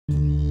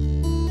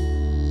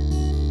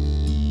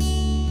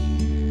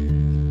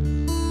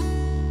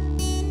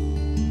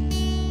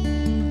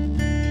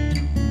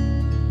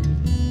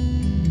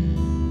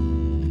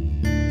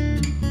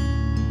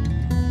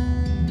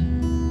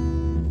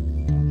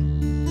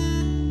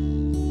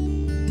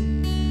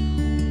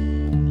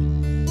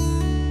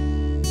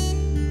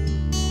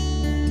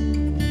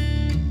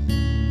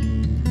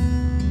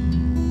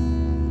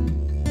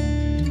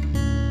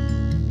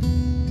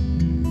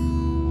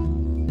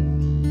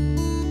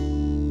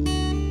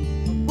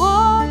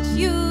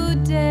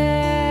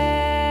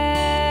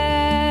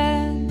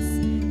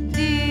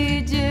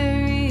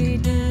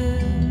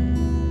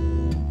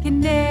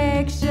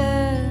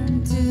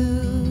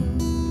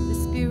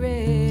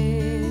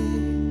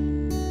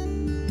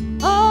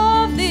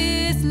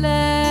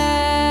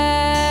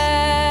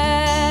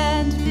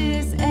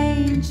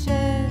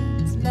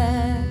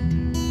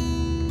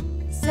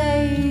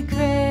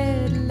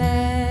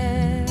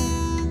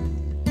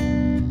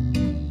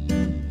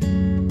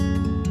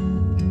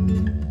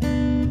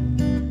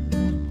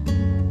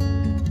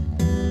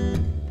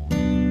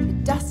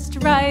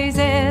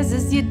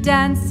as you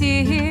dance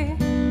here,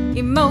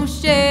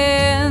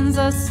 emotions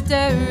are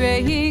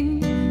stirring.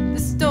 The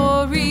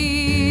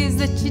stories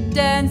that you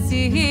dance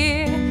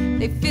here,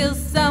 they feel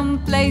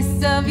some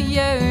place of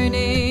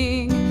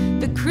yearning.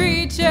 The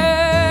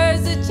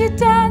creatures that you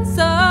dance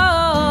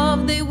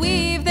of, they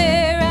weave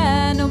their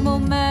animal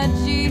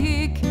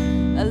magic,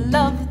 a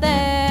love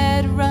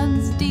that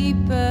runs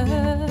deeper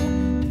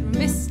through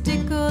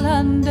mystical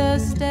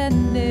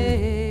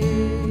understanding.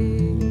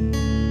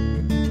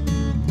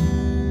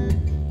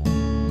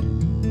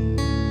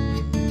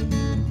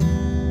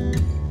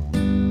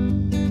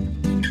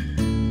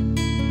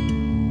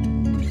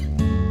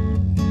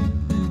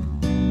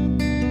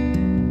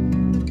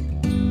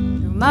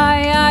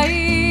 My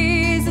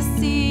eyes, I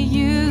see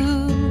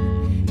you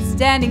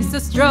standing so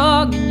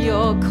strong in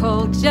your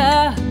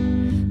culture.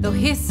 Though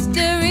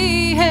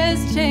history has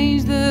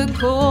changed the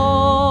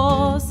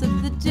course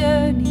of the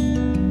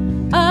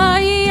journey, I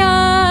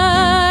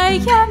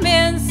am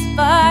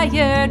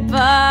inspired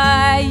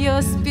by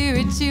your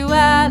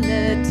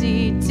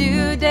spirituality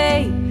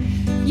today.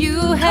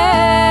 You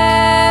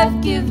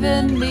have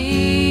given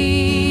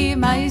me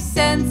my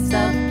sense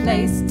of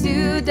place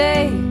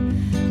today.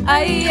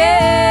 I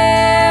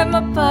am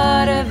a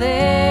part of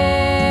it.